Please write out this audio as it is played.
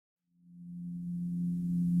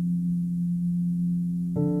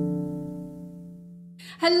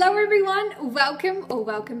Hello everyone, welcome or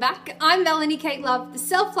welcome back. I'm Melanie COLLAB, the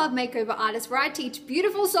self-love makeover artist, where I teach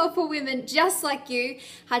beautiful soulful women just like you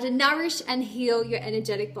how to nourish and heal your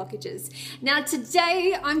energetic blockages. Now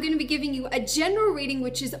today I'm going to be giving you a general reading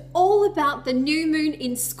which is all about the new moon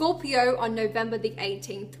in Scorpio on November the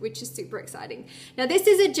 18th, which is super exciting. Now this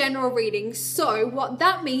is a general reading, so what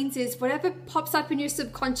that means is whatever pops up in your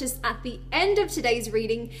subconscious at the end of today's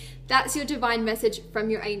reading, that's your divine message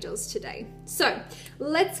from your angels today. So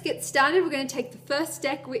let's get started. We're going to take the first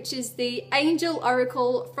deck, which is the Angel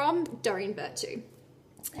Oracle from Doreen Virtue.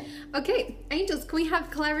 Okay, angels, can we have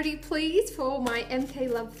clarity please for my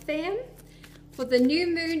COLLAB fam for the new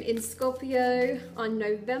moon in Scorpio on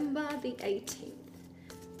November the 18th?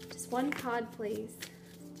 Just one card please.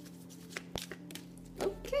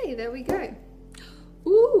 Okay, there we go.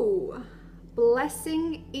 Ooh,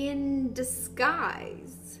 blessing in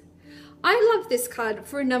disguise. I love this card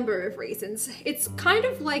for a number of reasons. It's kind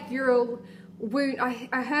of like your wound.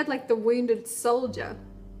 I heard like the wounded soldier.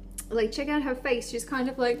 Like check out her face. She's kind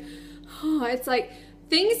of like, oh, it's like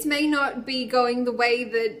things may not be going the way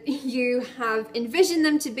that you have envisioned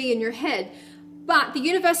them to be in your head, but the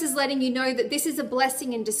universe is letting you know that this is a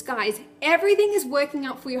blessing in disguise. Everything is working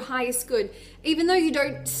out for your highest good, even though you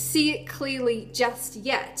don't see it clearly just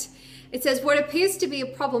yet. It says what appears to be a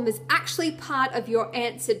problem is actually part of your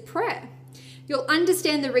answered prayer. You'll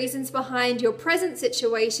understand the reasons behind your present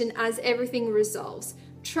situation as everything resolves.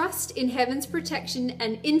 Trust in heaven's protection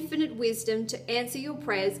and infinite wisdom to answer your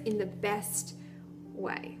prayers in the best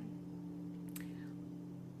way.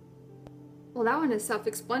 Well, that one is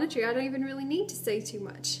self-explanatory. I don't even really need to say too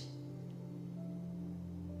much.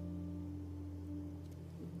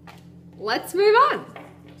 Let's move on.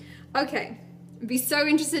 Okay. I'd be so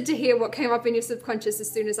interested to hear what came up in your subconscious as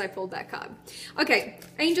soon as I pulled that card. Okay,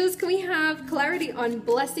 angels, can we have clarity on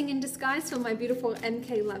blessing in disguise for my beautiful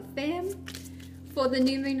COLLAB fam for the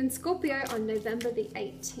new moon in Scorpio on November the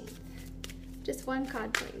 18th? Just one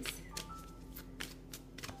card, please.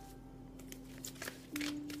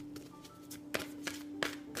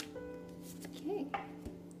 Okay.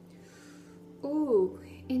 Ooh,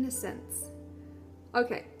 innocence.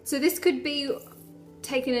 Okay, so this could be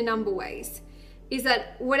taken a number of ways. Is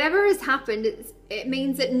that whatever has happened, it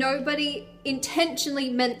means that nobody intentionally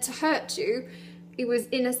meant to hurt you. It was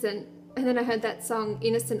innocent. And then I heard that song,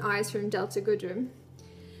 Innocent Eyes from Delta Goodrem.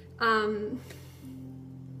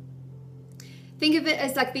 Think of it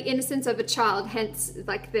as like the innocence of a child, hence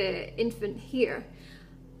like the infant here.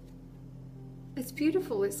 It's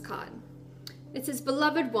beautiful, this card. It says,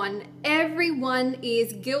 beloved one, everyone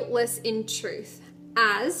is guiltless in truth,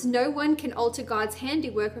 as no one can alter God's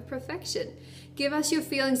handiwork of perfection. Give us your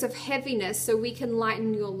feelings of heaviness so we can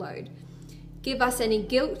lighten your load. Give us any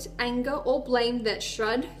guilt, anger, or blame that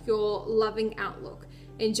shred your loving outlook.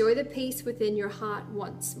 Enjoy the peace within your heart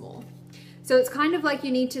once more. So it's kind of like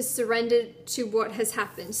you need to surrender to what has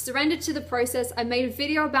happened. Surrender to the process. I made a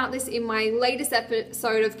video about this in my latest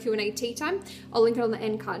episode of Q&A Tea Time. I'll link it on the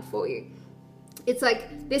end card for you. It's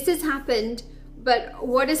like, this has happened, but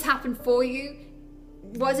what has happened for you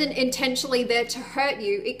wasn't intentionally there to hurt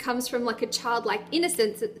you. It comes from like a childlike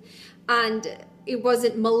innocence, and it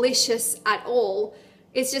wasn't malicious at all.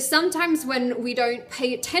 It's just sometimes when we don't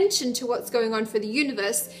pay attention to what's going on for the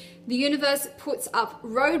universe puts up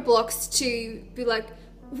roadblocks to be like,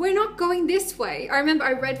 we're not going this way. I remember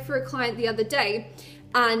I read for a client the other day,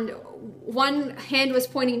 and one hand was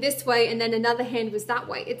pointing this way and then another hand was that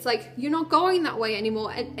way. It's like, you're not going that way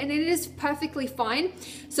anymore, and it is perfectly fine.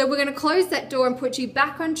 So we're going to close that door and put you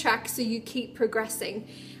back on track so you keep progressing.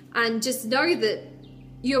 And just know that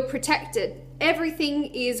you're protected. Everything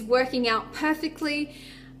is working out perfectly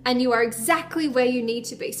and you are exactly where you need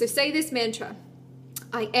to be. So say this mantra: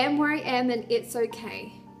 I am where I am and it's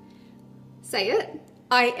okay. Say it.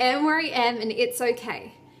 I am where I am and it's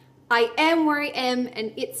okay. I am where I am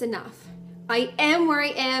and it's enough. I am where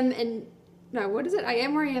I am and, no, what is it? I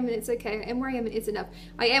am where I am and it's okay. I am where I am and it's enough.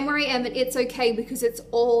 I am where I am and it's okay because it's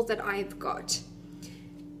all that I've got.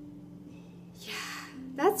 Yeah,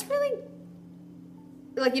 that's really,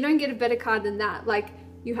 like, you don't get a better card than that. Like,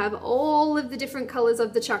 you have all of the different colors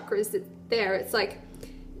of the chakras there. It's like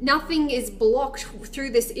nothing is blocked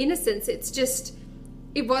through this innocence. It's just,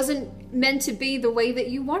 it wasn't meant to be the way that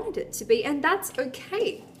you wanted it to be, and that's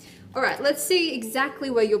okay. All right, let's see exactly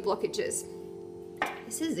where your blockage is.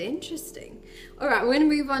 This is interesting. All right, we're gonna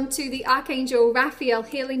move on to the Archangel Raphael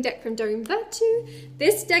healing deck from Doreen Virtue.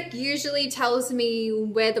 This deck usually tells me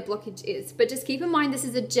where the blockage is, but just keep in mind this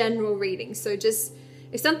is a general reading. So just,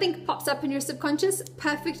 if something pops up in your subconscious,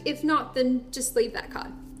 perfect. If not, then just leave that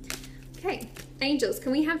card. Okay, angels,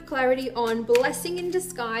 can we have clarity on blessing in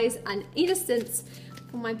disguise and innocence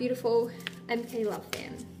for my beautiful MK Love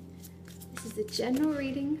fam? This is a general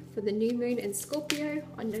reading for the new moon in Scorpio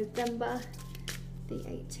on November the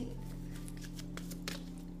 18th.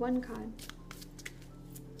 One card.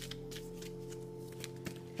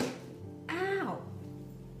 Ow!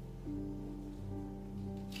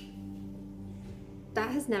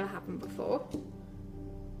 That has never happened before.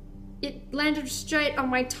 It landed straight on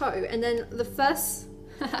my toe, and then the first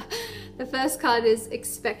the first card is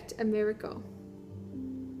expect a miracle.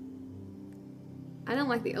 I don't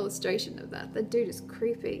like the illustration of that. The dude is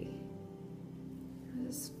creepy.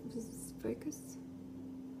 Does this focus?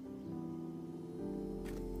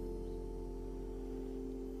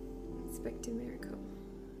 Expect a miracle.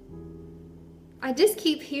 I just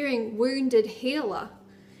keep hearing wounded healer.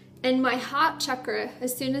 And my heart chakra,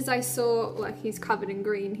 as soon as I saw, like he's covered in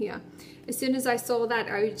green here, as soon as I saw that,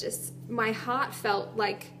 my heart felt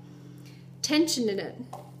like tension in it.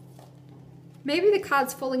 Maybe the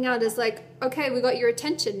card's falling out as like, okay, we got your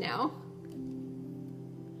attention now.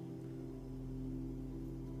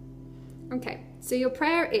 Okay, so your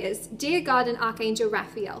prayer is, Dear God and Archangel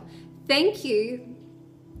Raphael, thank you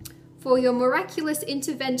for your miraculous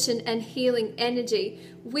intervention and healing energy,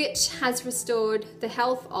 which has restored the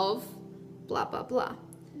health of blah, blah, blah.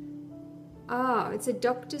 Oh, it's a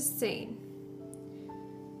doctor's scene.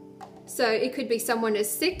 So it could be someone is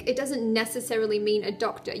sick. It doesn't necessarily mean a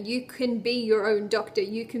doctor. You can be your own doctor.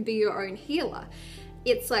 You can be your own healer.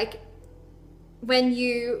 It's like when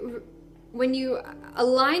you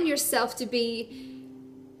align yourself to be,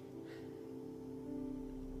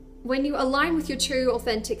 when you align with your true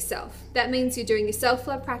authentic self, that means you're doing your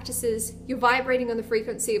self-love practices, you're vibrating on the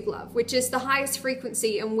frequency of love, which is the highest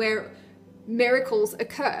frequency and where miracles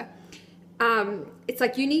occur. It's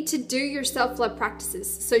like you need to do your self-love practices.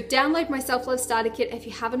 So download my self-love starter kit if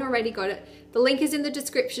you haven't already got it. The link is in the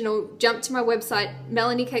description, or jump to my website,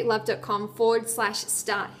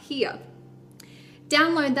 melaniekatelove.com/start here.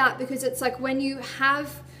 Download that, because it's like when you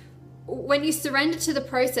surrender to the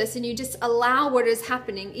process and you just allow what is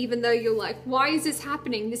happening, even though you're like, why is this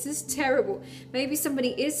happening? This is terrible. Maybe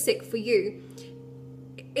somebody is sick for you.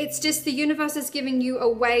 It's just the universe is giving you a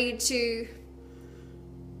way to,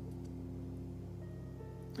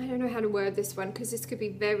 I don't know how to word this one, because this could be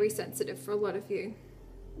very sensitive for a lot of you.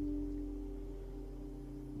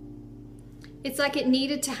 It's like it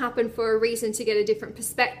needed to happen for a reason, to get a different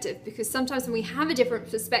perspective, because sometimes when we have a different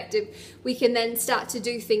perspective, we can then start to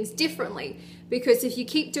do things differently, because if you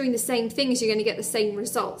keep doing the same things, you're going to get the same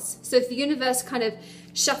results. So if the universe kind of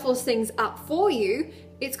shuffles things up for you,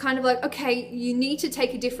 it's kind of like, okay, you need to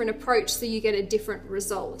take a different approach so you get a different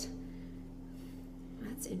result.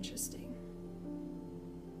 That's interesting.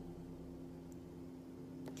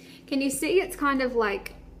 Can you see it's kind of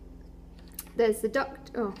like, there's the doctor,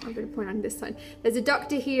 oh, I'm going to point on this side. There's a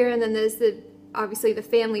doctor here, and then there's obviously the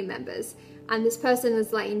family members, and this person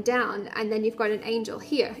is laying down, and then you've got an angel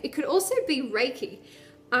here. It could also be Reiki.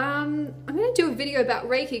 I'm going to do a video about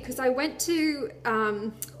Reiki, because I went to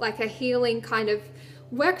like a healing kind of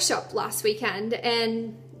workshop last weekend,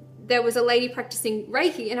 and there was a lady practicing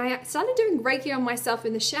Reiki, and I started doing Reiki on myself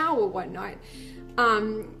in the shower one night.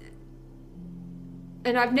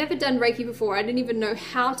 And I've never done Reiki before. I didn't even know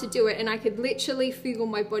how to do it, and I could literally feel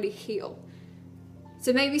my body heal.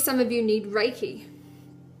 So maybe some of you need Reiki.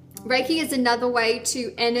 Reiki is another way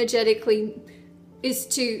to energetically, is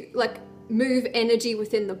to like move energy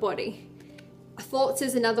within the body. Thoughts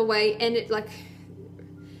is another way, and it like,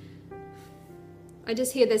 I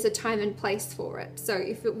just hear there's a time and place for it. So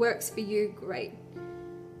if it works for you, great.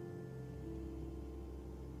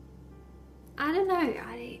 I don't know,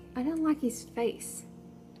 I don't like his face.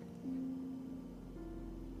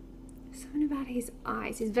 Something about his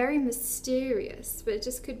eyes. He's very mysterious, but it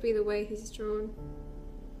just could be the way he's drawn.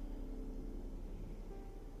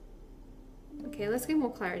 Okay, let's get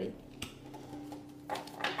more clarity.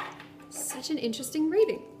 Such an interesting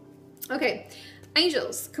reading. Okay,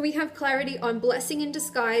 angels, can we have clarity on blessing in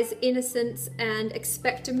disguise, innocence, and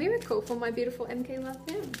expect a miracle for my beautiful MK Love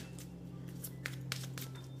fam?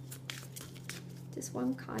 Just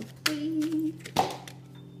one card, please.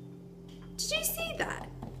 Did you see that?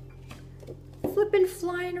 Flipping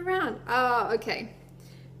flying around. Oh, okay.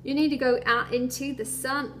 You need to go out into the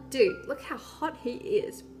sun. Dude, look how hot he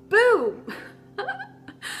is. Boom!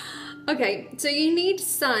 Okay, so you need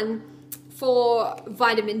sun for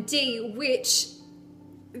vitamin D, which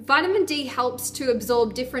vitamin D helps to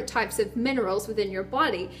absorb different types of minerals within your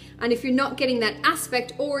body. And if you're not getting that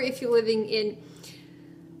aspect, or if you're living in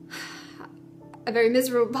a very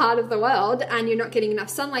miserable part of the world and you're not getting enough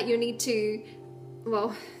sunlight, you need to,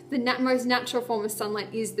 well, the most natural form of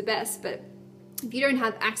sunlight is the best, but if you don't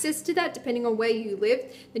have access to that, depending on where you live,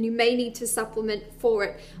 then you may need to supplement for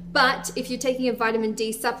it. But if you're taking a vitamin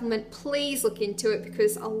D supplement, please look into it,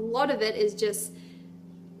 because a lot of it is just,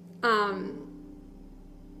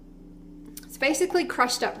 it's basically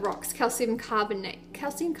crushed up rocks, calcium carbonate.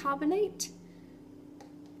 Calcium carbonate?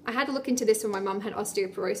 I had to look into this when my mum had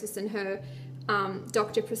osteoporosis and her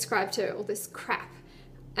doctor prescribed her all this crap.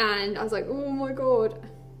 And I was like, oh my God.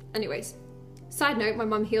 Anyways. Side note, my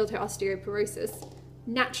mum healed her osteoporosis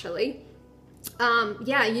naturally.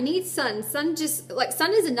 Yeah, you need sun. Sun is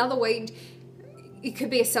another way, it could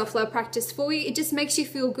be a self-love practice for you. It just makes you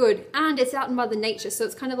feel good, and it's out in Mother Nature, so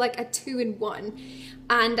it's kind of like a 2-in-1.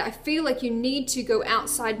 And I feel like you need to go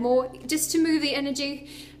outside more just to move the energy,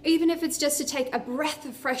 even if it's just to take a breath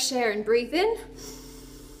of fresh air and breathe in,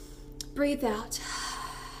 breathe out,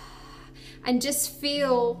 and just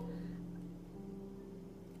feel,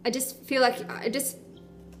 I just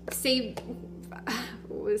see,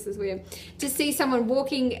 oh, this is weird, to see someone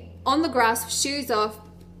walking on the grass with shoes off,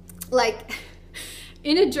 like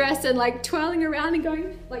in a dress and like twirling around and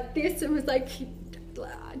going like this, and was like,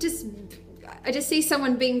 I just see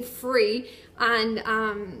someone being free. And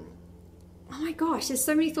oh my gosh, there's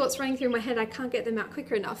so many thoughts running through my head, I can't get them out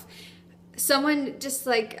quicker enough. Someone just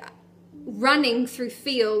like running through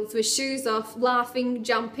fields with shoes off, laughing,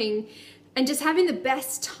 jumping, and just having the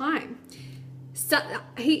best time. So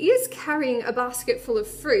he is carrying a basket full of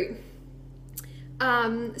fruit.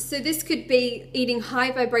 So this could be eating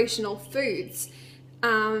high vibrational foods.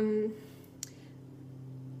 What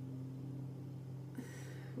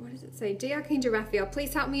does it say? Dear Archangel Raphael,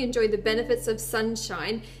 please help me enjoy the benefits of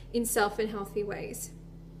sunshine in self and healthy ways.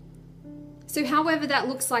 So however that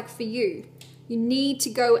looks like for you, you need to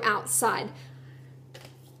go outside.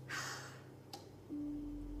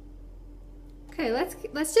 Okay,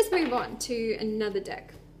 let's just move on to another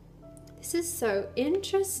deck. This is so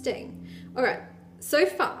interesting. All right, so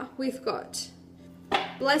far we've got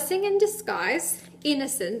Blessing in Disguise,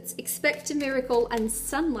 Innocence, Expect a Miracle, and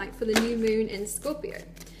Sunlight for the new moon in Scorpio.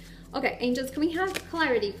 Okay, angels, can we have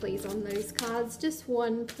clarity please on those cards? Just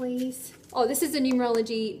one, please. Oh, this is a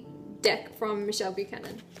numerology deck from Michelle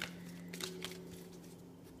Buchanan.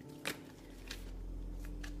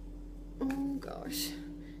 Oh gosh.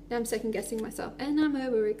 Now I'm second guessing myself and I'm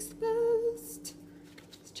overexposed.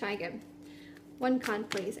 Let's try again. One card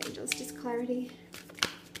please, angels, just clarity.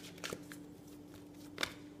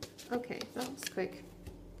 Okay, that was quick.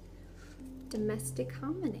 Domestic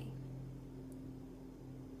harmony.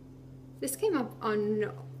 This came up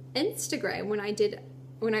on Instagram when I did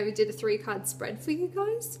a 3-card spread for you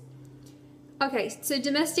guys. Okay, so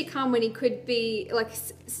domestic harmony could be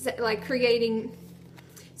like creating,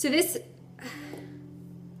 so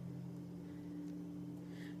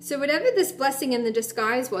whatever this blessing in the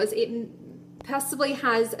disguise was, it possibly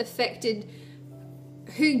has affected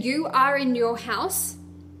who you are in your house,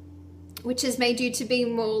 which has made you to be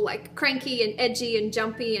more like cranky and edgy and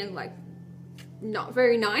jumpy and like not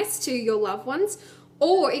very nice to your loved ones.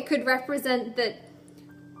 Or it could represent that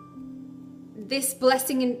this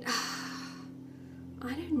blessing in,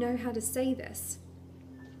 I don't know how to say this.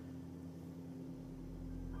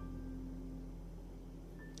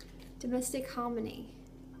 Domestic harmony.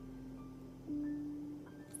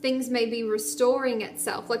 Things may be restoring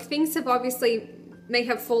itself. Like things have obviously may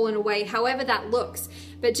have fallen away, however that looks,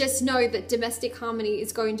 but just know that domestic harmony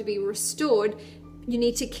is going to be restored. You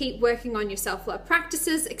need to keep working on your self-love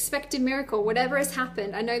practices, expect a miracle, whatever has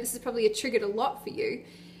happened. I know this has probably triggered a lot for you.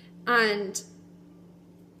 And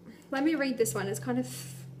let me read this one. It's kind of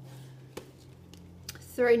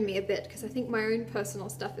thrown me a bit because I think my own personal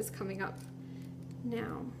stuff is coming up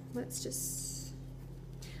now. Let's just,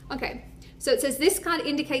 okay. So it says, this card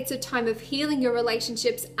indicates a time of healing your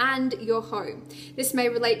relationships and your home. This may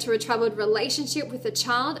relate to a troubled relationship with a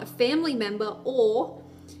child, a family member, or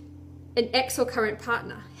an ex or current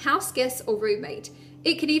partner, house guest or roommate.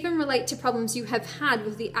 It could even relate to problems you have had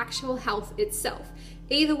with the actual health itself.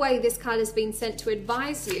 Either way, this card has been sent to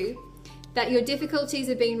advise you that your difficulties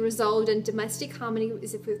are being resolved and domestic harmony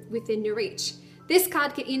is within your reach. This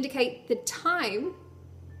card can indicate a time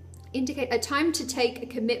to take a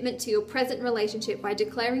commitment to your present relationship by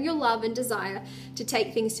declaring your love and desire to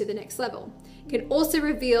take things to the next level. It can also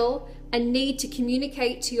reveal a need to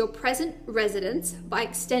communicate to your present residents by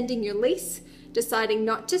extending your lease, deciding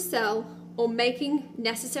not to sell, or making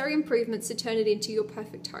necessary improvements to turn it into your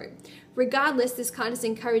perfect home. Regardless, this card is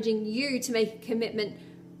encouraging you to make a commitment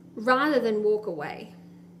rather than walk away.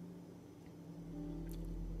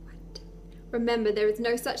 Remember, there is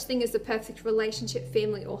no such thing as the perfect relationship,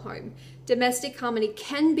 family, or home. Domestic harmony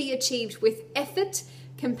can be achieved with effort,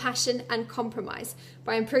 compassion, and compromise.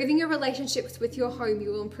 By improving your relationships with your home, you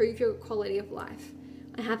will improve your quality of life.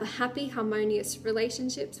 I have a happy, harmonious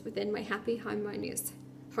relationships within my happy, harmonious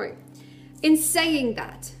home. In saying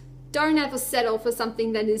that, don't ever settle for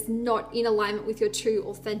something that is not in alignment with your true,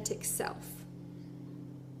 authentic self.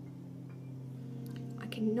 I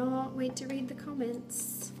cannot wait to read the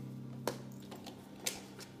comments.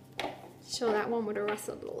 Sure, that one would have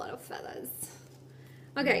rustled a lot of feathers.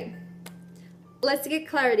 Okay, let's get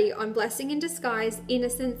clarity on blessing in disguise,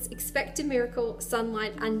 innocence, expect a miracle,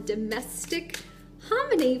 sunlight, and domestic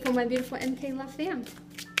harmony for my beautiful MK Love fam.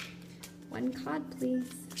 One card, please.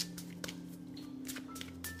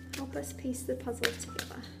 Help us piece the puzzle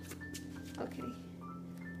together. Okay.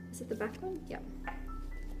 Is it the back one? Yep.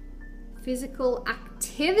 Physical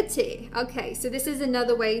activity. Okay, so this is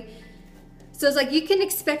another way. So it's like you can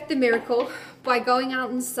expect the miracle by going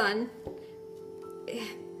out in the sun.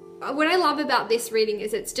 What I love about this reading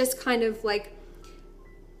is it's just kind of like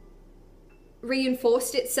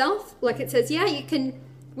reinforced itself. Like it says, yeah, you can,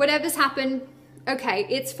 whatever's happened, okay,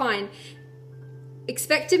 it's fine.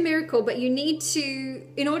 Expect a miracle, but you need to,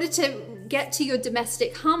 in order to get to your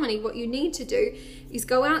domestic harmony, what you need to do is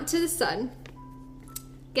go out to the sun,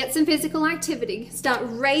 get some physical activity, start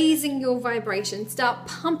raising your vibration, start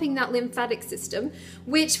pumping that lymphatic system,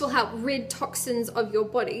 which will help rid toxins of your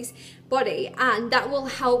body, and that will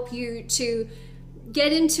help you to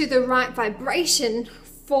get into the right vibration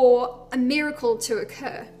for a miracle to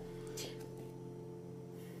occur.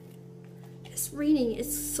 This reading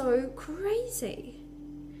is so crazy.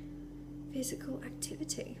 Physical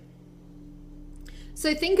activity.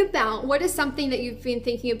 So think about what is something that you've been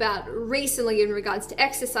thinking about recently in regards to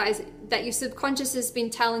exercise that your subconscious has been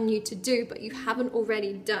telling you to do, but you haven't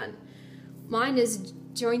already done. Mine is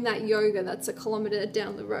join that yoga that's a kilometer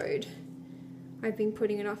down the road. I've been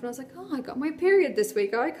putting it off and I was like, oh, I got my period this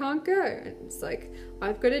week. I can't go. And it's like,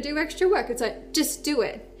 I've got to do extra work. It's like, just do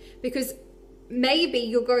it. Because maybe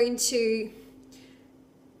you're going to,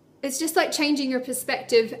 it's just like changing your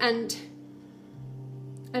perspective, and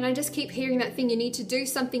I just keep hearing that thing, you need to do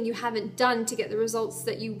something you haven't done to get the results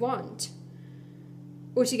that you want,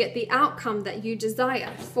 or to get the outcome that you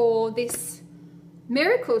desire for this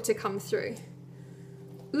miracle to come through.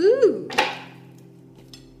 Ooh.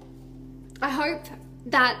 I hope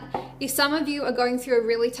that if some of you are going through a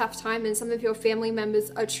really tough time and some of your family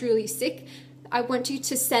members are truly sick, I want you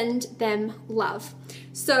to send them love.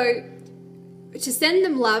 So to send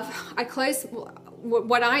them love,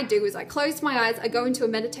 what I do is I close my eyes, I go into a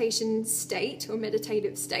meditation state or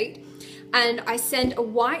meditative state, and I send a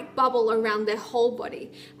white bubble around their whole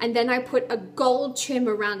body, and then I put a gold trim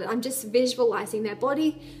around it. I'm just visualizing their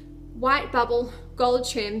body, white bubble, gold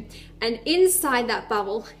trim, and inside that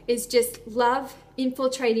bubble is just love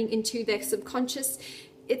infiltrating into their subconscious.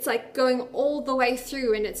 It's like going all the way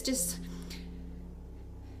through, and it's just,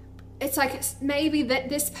 it's like maybe that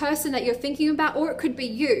this person that you're thinking about, or it could be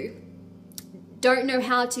you, don't know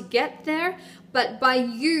how to get there, but by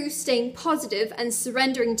you staying positive and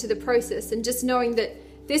surrendering to the process and just knowing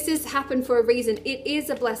that this has happened for a reason, it is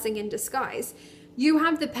a blessing in disguise, you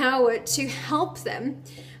have the power to help them.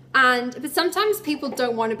 But sometimes people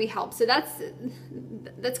don't want to be helped, so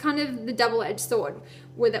that's kind of the double-edged sword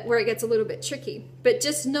where it gets a little bit tricky. But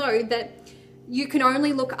just know that you can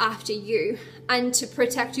only look after you, and to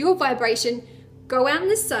protect your vibration, go out in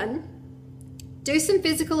the sun, do some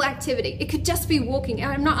physical activity. It could just be walking.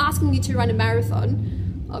 I'm not asking you to run a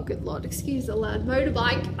marathon. Oh, good Lord, excuse the loud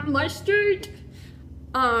motorbike on my street.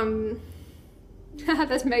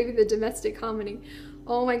 That's maybe the domestic harmony.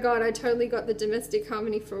 Oh my God, I totally got the domestic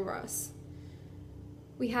harmony for us.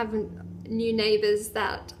 We have new neighbors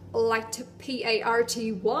that like to party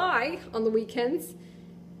on the weekends.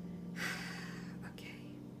 Okay.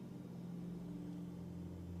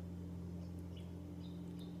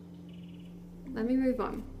 Let me move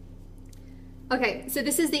on. Okay, so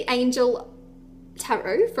this is the Angel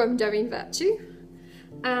Tarot from Doreen Virtue.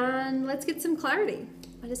 And let's get some clarity.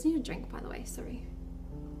 I just need a drink, by the way, sorry.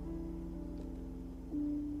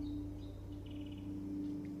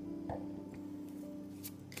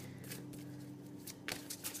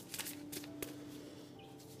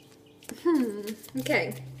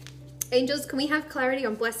 Okay. Angels, can we have clarity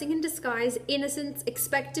on blessing in disguise, innocence,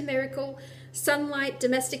 expect a miracle, sunlight,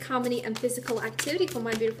 domestic harmony, and physical activity for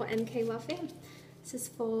my beautiful MK Love fam? This is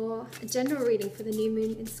for a general reading for the new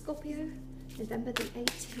moon in Scorpio, November the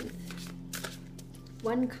 18th.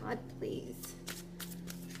 One card, please.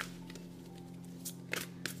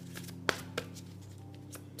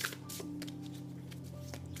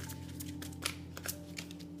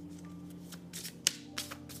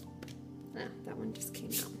 one just came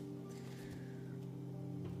out.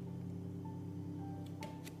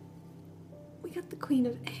 We got the Queen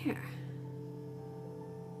of Air.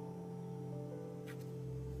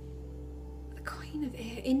 The Queen of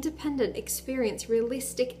Air, independent, experienced,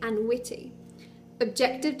 realistic and witty.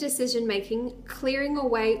 Objective decision making, clearing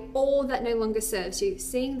away all that no longer serves you,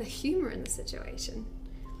 seeing the humor in the situation.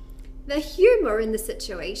 The humor in the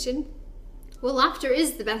situation. Well, laughter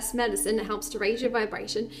is the best medicine. It helps to raise your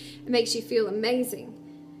vibration. It makes you feel amazing.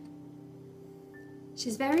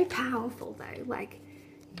 She's very powerful though, like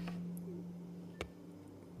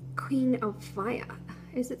Queen of Fire.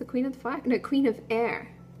 Is it the Queen of Fire? No, Queen of Air.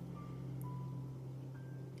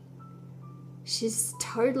 She's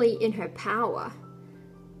totally in her power.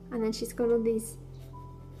 And then she's got all these,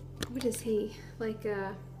 what is he? Like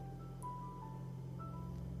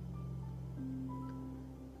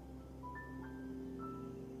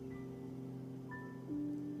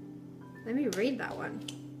let me read that one.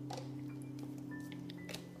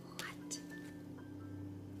 What?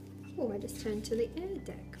 Oh, I just turned to the air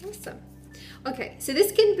deck. Awesome. Okay, so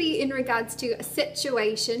this can be in regards to a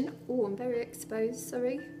situation. Oh, I'm very exposed,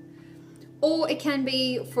 sorry. Or it can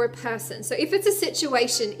be for a person. So if it's a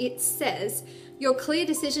situation, it says, your clear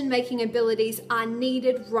decision-making abilities are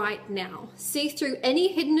needed right now. See through any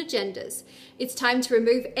hidden agendas. It's time to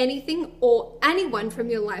remove anything or anyone from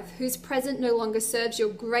your life whose present no longer serves your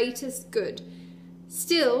greatest good.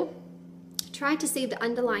 Still, try to see the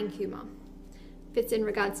underlying humor. If it's in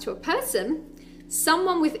regards to a person,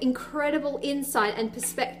 someone with incredible insight and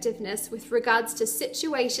perspectiveness with regards to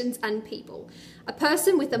situations and people. A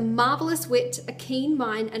person with a marvelous wit, a keen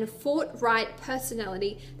mind, and a forthright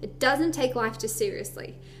personality that doesn't take life too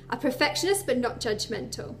seriously. A perfectionist but not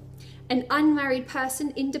judgmental. An unmarried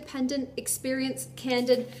person, independent, experienced,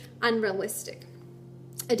 candid, unrealistic.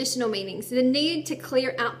 Additional meanings. The need to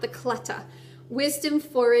clear out the clutter. Wisdom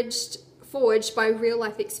forged by real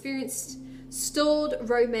life experience. Stalled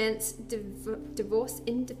romance, divorce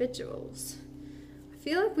individuals. I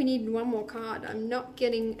feel like we need one more card. I'm not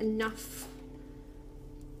getting enough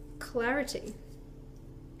clarity.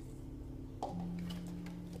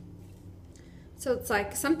 So it's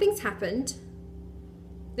like something's happened.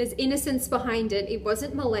 There's innocence behind it. It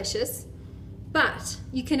wasn't malicious, but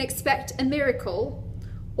you can expect a miracle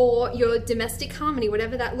or your domestic harmony,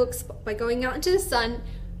 whatever that looks, by going out into the sun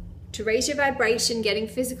to raise your vibration, getting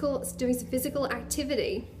physical, doing some physical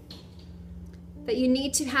activity, that you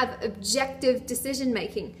need to have objective decision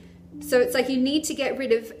making. So it's like you need to get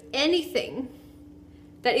rid of anything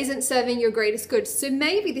that isn't serving your greatest good. So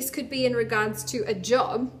maybe this could be in regards to a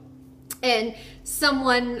job and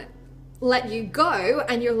someone let you go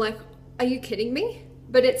and you're like, are you kidding me?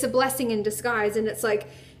 But it's a blessing in disguise. And it's like,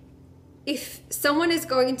 if someone is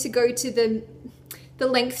going to go to the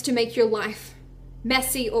lengths to make your life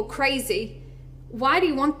messy or crazy, why do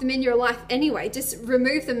you want them in your life anyway? Just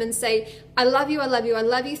remove them and say, I love you, I love you, I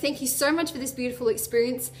love you. Thank you so much for this beautiful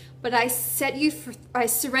experience, but I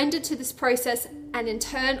surrendered to this process, and in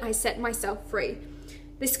turn, I set myself free.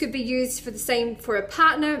 This could be used for the same for a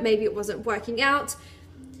partner. Maybe it wasn't working out.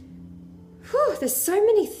 Whew, there's so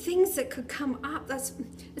many things that could come up. That's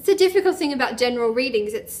the difficult thing about general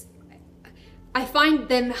readings. I find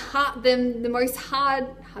them the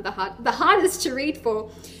hardest to read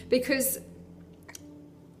for, because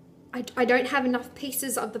I don't have enough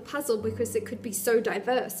pieces of the puzzle, because it could be so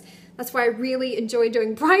diverse. That's why I really enjoy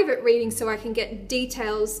doing private readings, so I can get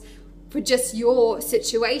details for just your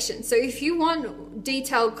situation. So if you want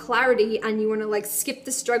detailed clarity and you want to like skip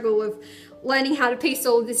the struggle of learning how to piece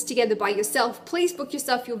all of this together by yourself, please book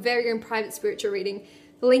yourself your very own private spiritual reading.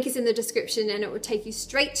 The link is in the description and it will take you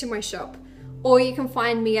straight to my shop. Or you can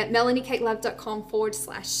find me at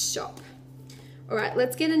melaniekatelove.com/shop. All right,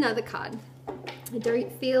 let's get another card. I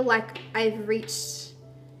don't feel like I've reached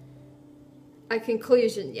a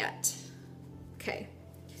conclusion yet. Okay.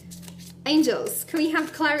 Angels, can we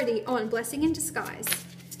have clarity on blessing in disguise,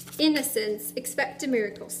 innocence, expect a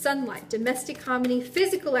miracle, sunlight, domestic harmony,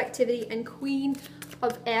 physical activity, and Queen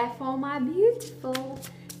of Air for my beautiful.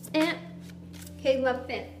 And okay, love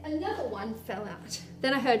fan. Another one fell out.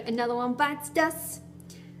 Then I heard another one bites dust.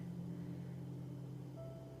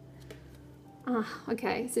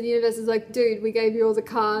 Okay, so the universe is like, dude, we gave you all the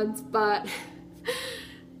cards, but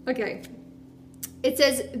okay. It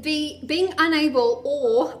says being unable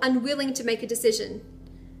or unwilling to make a decision,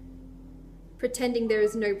 pretending there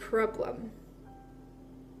is no problem.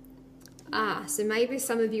 So maybe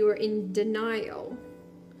some of you are in denial,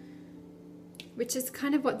 which is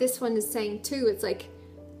kind of what this one is saying too. It's like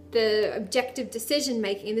the objective decision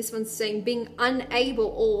making, and this one's saying being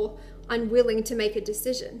unable or unwilling to make a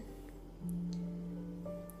decision.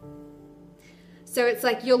 So it's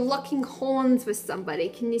like you're locking horns with somebody.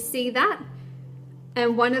 Can you see that?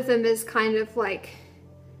 And one of them is kind of like,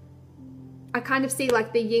 I kind of see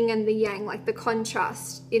like the yin and the yang, like the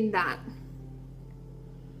contrast in that.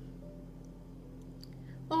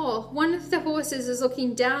 Oh, one of the horses is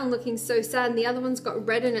looking down, looking so sad, and the other one's got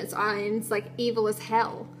red in its eye and it's like evil as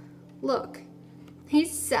hell. Look,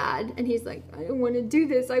 he's sad and he's like, I don't want to do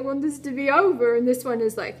this. I want this to be over. And this one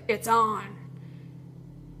is like, it's on.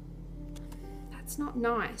 That's not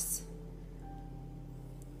nice.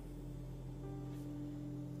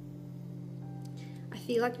 I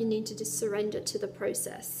feel like you need to just surrender to the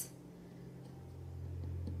process.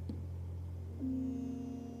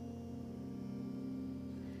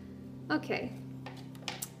 Okay,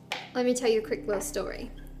 let me tell you a quick little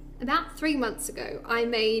story. About 3 months ago, I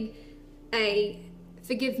made a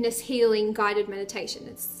forgiveness healing guided meditation.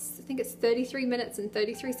 I think it's 33 minutes and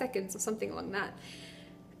 33 seconds or something along that.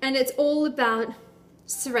 And it's all about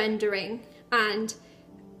surrendering and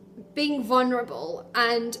being vulnerable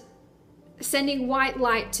and sending white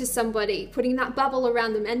light to somebody, putting that bubble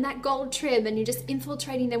around them and that gold trim, and you're just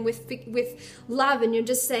infiltrating them with love, and you're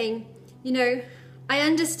just saying, you know, I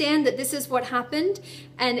understand that this is what happened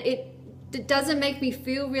and it doesn't make me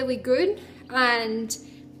feel really good, and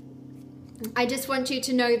I just want you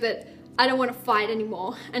to know that I don't want to fight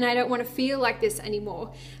anymore and I don't want to feel like this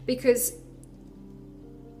anymore, because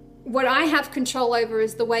what I have control over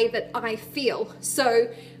is the way that I feel.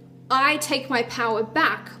 So I take my power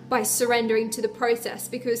back by surrendering to the process,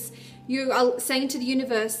 because you are saying to the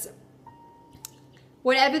universe,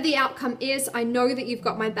 whatever the outcome is, I know that you've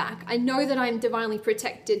got my back. I know that I'm divinely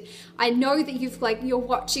protected. I know that you're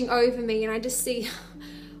watching over me. And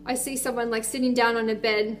I see someone like sitting down on a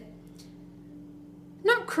bed,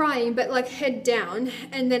 not crying, but like head down.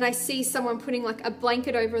 And then I see someone putting like a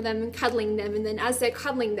blanket over them and cuddling them. And then as they're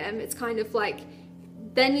cuddling them, it's kind of like,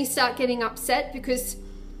 then you start getting upset because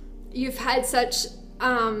you've had such,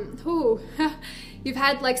 you've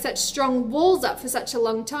had like such strong walls up for such a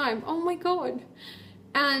long time. Oh my God.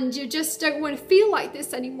 And you just don't want to feel like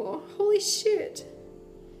this anymore. Holy shit.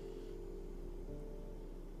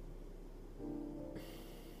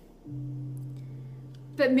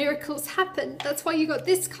 But miracles happen. That's why you got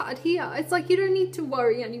this card here. It's like you don't need to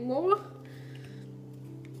worry anymore.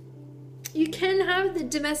 You can have the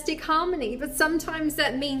domestic harmony, but sometimes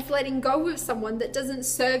that means letting go of someone that doesn't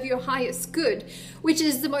serve your highest good, which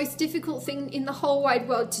is the most difficult thing in the whole wide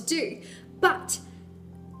world to do. But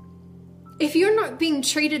if you're not being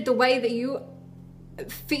treated the way that you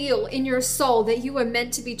feel in your soul that you were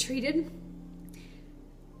meant to be treated,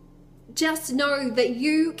 just know that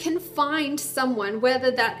you can find someone, whether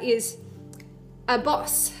that is a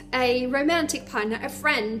boss, a romantic partner, a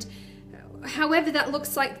friend, however that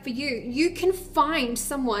looks like for you, you can find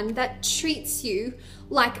someone that treats you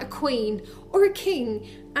like a queen or a king,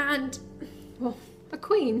 and, well, a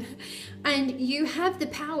queen. And you have the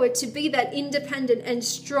power to be that independent and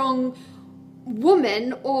strong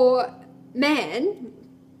woman or man.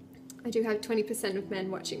 I do have 20% of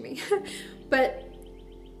men watching me, but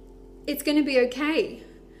it's going to be okay.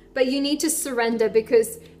 But you need to surrender,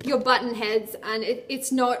 because you're button heads and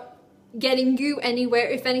it's not getting you anywhere.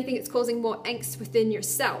 If anything, it's causing more angst within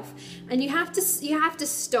yourself. And you have to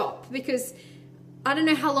stop, because I don't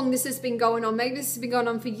know how long this has been going on. Maybe this has been going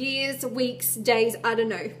on for years, weeks, days, I don't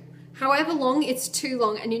know. However long, it's too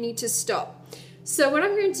long and you need to stop. So what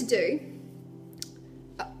I'm going to do,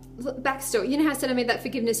 backstory, you know how I said I made that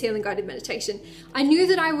forgiveness healing guided meditation? I knew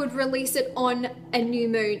that I would release it on a new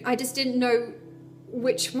moon. I just didn't know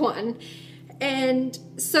which one. And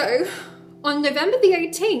so on November the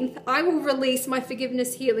 18th, I will release my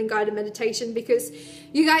forgiveness healing guided meditation, because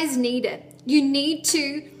you guys need it. You need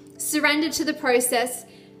to surrender to the process.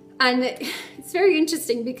 And it's very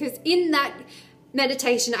interesting, because in that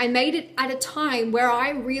meditation, I made it at a time where I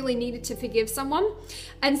really needed to forgive someone.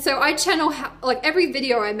 And so I channel, like every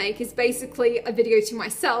video I make is basically a video to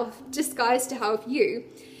myself, disguised to help you.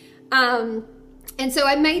 And so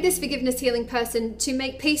I made this forgiveness healing person to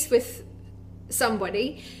make peace with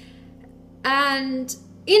somebody. And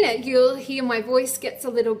in it, you'll hear my voice gets a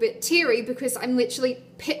little bit teary, because I'm literally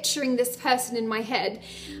picturing this person in my head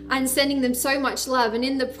and sending them so much love. And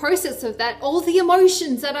in the process of that, all the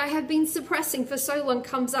emotions that I have been suppressing for so long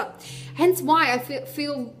comes up. Hence why I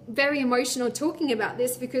feel very emotional talking about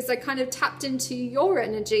this, because I kind of tapped into your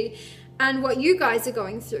energy and what you guys are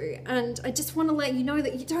going through. And I just want to let you know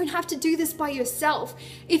that you don't have to do this by yourself.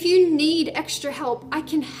 If you need extra help, I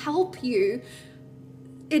can help you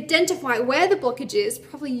identify where the blockage is.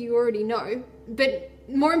 Probably you already know, but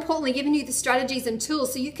more importantly, giving you the strategies and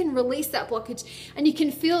tools so you can release that blockage and you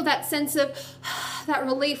can feel that sense of that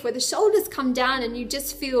relief where the shoulders come down and you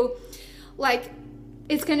just feel like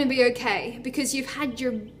it's going to be okay, because you've had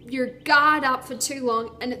your guard up for too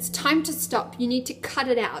long and it's time to stop. You need to cut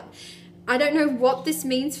it out. I don't know what this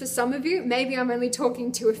means for some of you. Maybe I'm only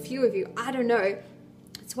talking to a few of you. I don't know.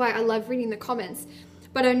 That's why I love reading the comments.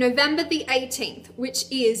 But on November the 18th, which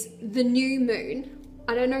is the new moon,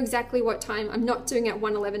 I don't know exactly what time. I'm not doing it at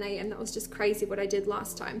 1:11 a.m. That was just crazy what I did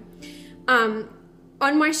last time. On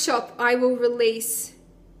my shop, I will release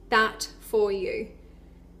that for you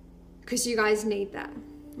because you guys need that,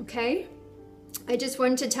 okay? I just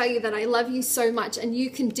wanted to tell you that I love you so much and you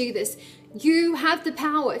can do this. You have the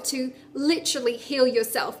power to literally heal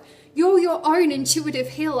yourself. You're your own intuitive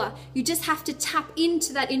healer. You just have to tap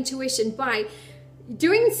into that intuition by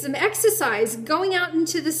doing some exercise, going out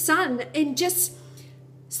into the sun and just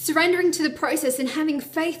surrendering to the process and having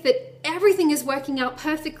faith that everything is working out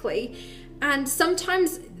perfectly. And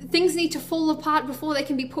sometimes things need to fall apart before they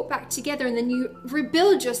can be put back together, and then you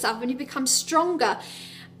rebuild yourself and you become stronger.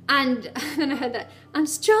 And then I heard that, I'm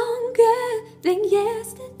stronger than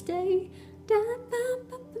yesterday.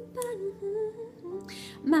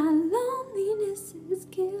 My loneliness is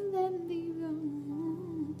killing me.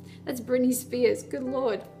 That's Britney Spears, good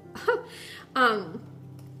Lord.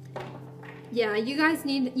 Yeah, you guys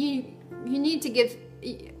need, you need to give,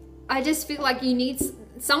 I just feel like you need,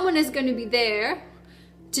 someone is going to be there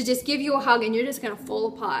to just give you a hug and you're just going to fall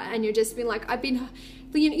apart and you're just being like,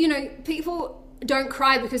 you know, people don't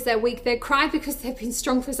cry because they're weak. They cry because they've been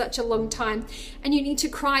strong for such a long time. And you need to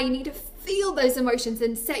cry, you need to feel those emotions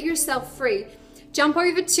and set yourself free. Jump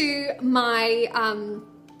over to my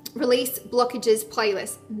release blockages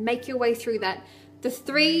playlist. Make your way through that. The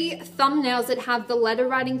 3 thumbnails that have the letter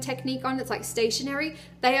writing technique on, it's like stationery,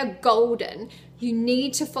 they are golden. You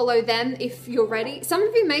need to follow them if you're ready. Some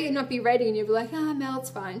of you may not be ready and you'll be like, ah, Mel,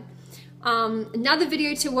 it's fine. Another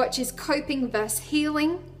video to watch is coping versus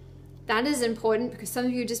healing. That is important because some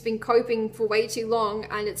of you have just been coping for way too long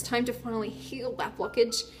and it's time to finally heal that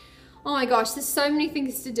blockage. Oh my gosh, there's so many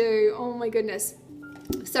things to do. Oh my goodness.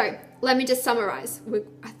 So let me just summarize. We're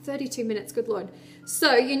at 32 minutes, good Lord.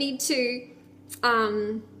 So you need to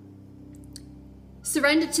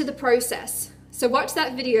surrender to the process. So watch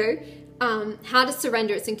that video, how to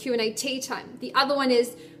surrender. It's in Q&A tea time. The other one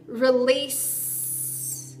is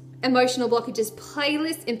release emotional blockages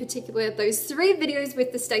playlist, in particular those 3 videos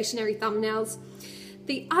with the stationary thumbnails.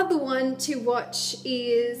 The other one to watch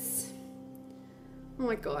is, oh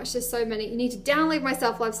my gosh, there's so many. You need to download my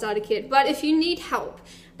Self-Love Starter Kit. But if you need help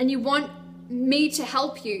and you want me to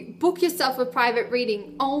help you, book yourself a private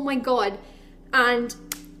reading. Oh my God. And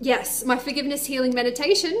yes, my forgiveness healing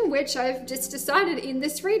meditation, which I've just decided in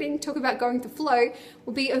this reading, talk about going to flow,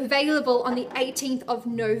 will be available on the 18th of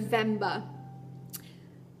November.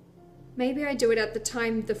 Maybe I do it at the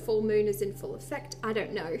time the full moon is in full effect. I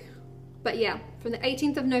don't know. But yeah, from the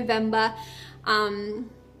 18th of November, I'll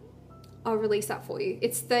release that for you.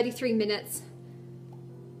 It's 33 minutes.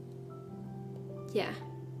 Yeah.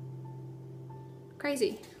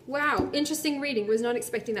 Crazy. Wow, interesting reading. Was not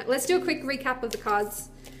expecting that. Let's do a quick recap of the cards.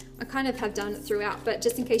 I kind of have done it throughout, but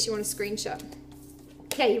just in case you want a screenshot.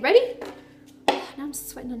 Okay, you ready? Now I'm just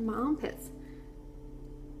sweating on my armpits.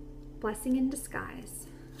 Blessing in disguise.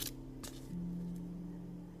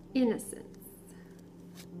 Innocence.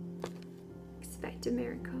 Expect a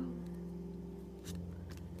miracle.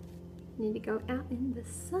 Need to go out in the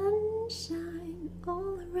sunshine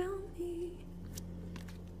all around me.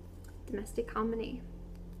 Domestic harmony.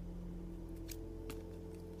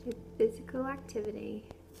 Physical activity.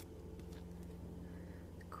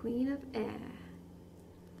 Queen of Air.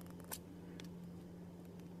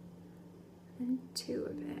 And 2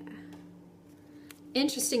 of Air.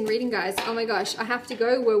 Interesting reading, guys. Oh my gosh, I have to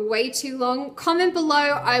go. We're way too long. Comment below.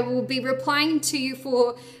 I will be replying to you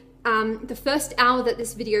for the first hour that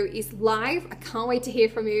this video is live. I can't wait to hear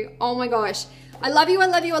from you. Oh my gosh. I love you, I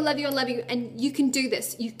love you, I love you, I love you. And you can do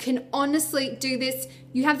this. You can honestly do this.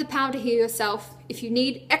 You have the power to heal yourself. If you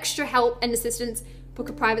need extra help and assistance, book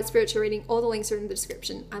a private spiritual reading. All the links are in the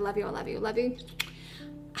description. I love you, I love you, I love you. And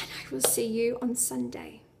I will see you on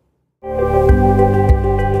Sunday.